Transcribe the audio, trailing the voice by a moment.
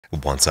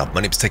What's up,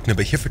 my name is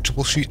Technober here for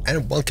Troubleshoot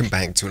and welcome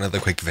back to another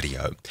quick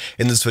video.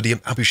 In this video,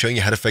 I'll be showing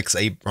you how to fix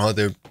a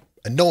rather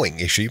annoying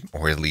issue,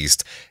 or at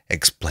least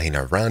explain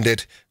around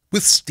it,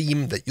 with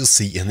Steam that you'll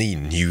see in the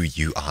new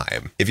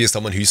UI. If you're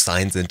someone who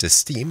signs into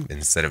Steam,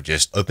 instead of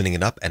just opening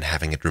it up and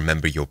having it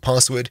remember your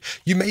password,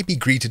 you may be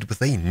greeted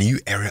with a new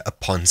error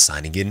upon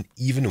signing in,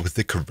 even with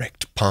the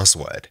correct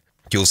password.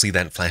 You'll see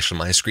that flash on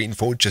my screen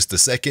for just a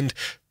second.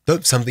 Though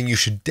something you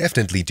should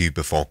definitely do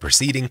before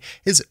proceeding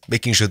is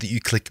making sure that you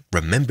click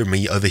Remember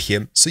Me over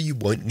here so you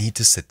won't need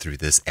to sit through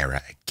this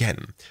error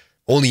again.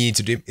 All you need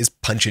to do is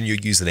punch in your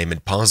username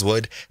and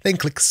password, then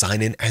click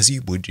Sign In as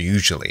you would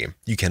usually.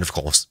 You can of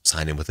course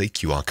sign in with a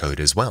QR code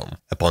as well.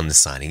 Upon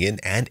signing in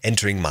and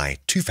entering my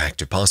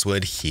two-factor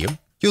password here,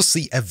 you'll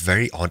see a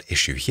very odd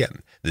issue here.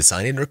 The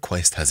sign-in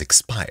request has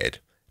expired.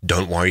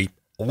 Don't worry.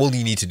 All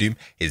you need to do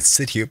is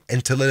sit here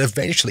until it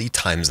eventually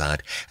times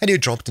out and you're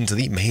dropped into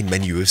the main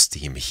menu of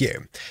Steam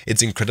here.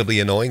 It's incredibly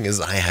annoying as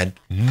I had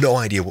no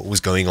idea what was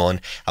going on.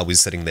 I was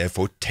sitting there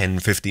for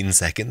 10-15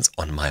 seconds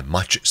on my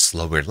much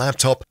slower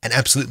laptop and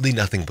absolutely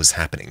nothing was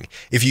happening.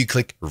 If you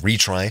click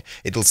retry,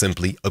 it'll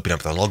simply open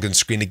up the login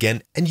screen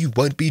again and you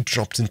won't be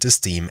dropped into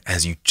Steam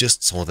as you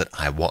just saw that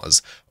I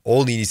was.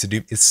 All you need to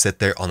do is sit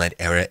there on that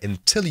error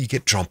until you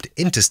get dropped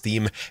into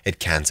Steam. It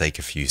can take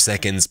a few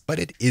seconds, but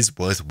it is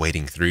worth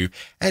waiting through.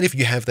 And if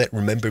you have that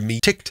Remember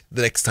Me ticked,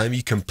 the next time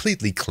you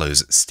completely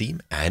close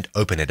Steam and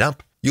open it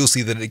up, you'll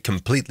see that it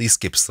completely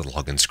skips the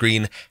login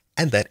screen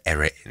and that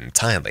error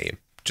entirely.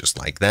 Just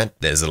like that,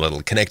 there's a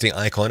little connecting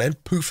icon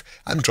and poof,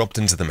 I'm dropped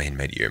into the main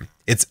menu.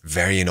 It's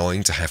very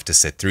annoying to have to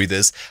sit through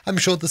this. I'm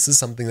sure this is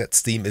something that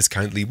Steam is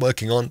currently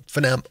working on. For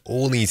now,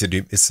 all you need to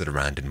do is sit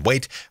around and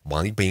wait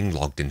while you're being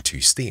logged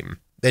into Steam.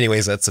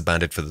 Anyways, that's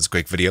about it for this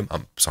quick video.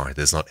 I'm sorry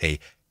there's not a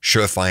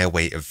surefire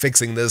way of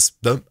fixing this,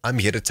 though I'm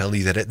here to tell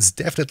you that it's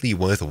definitely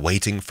worth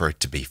waiting for it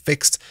to be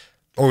fixed,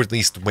 or at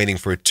least waiting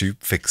for it to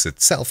fix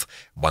itself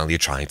while you're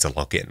trying to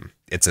log in.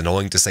 It's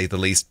annoying to say the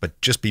least, but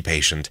just be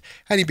patient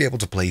and you'll be able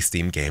to play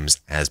Steam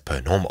games as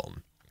per normal.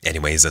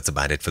 Anyways, that's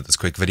about it for this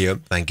quick video.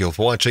 Thank you all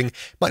for watching.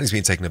 My name's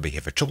been Technober here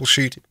for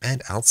Troubleshoot,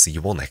 and I'll see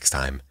you all next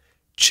time.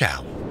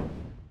 Ciao.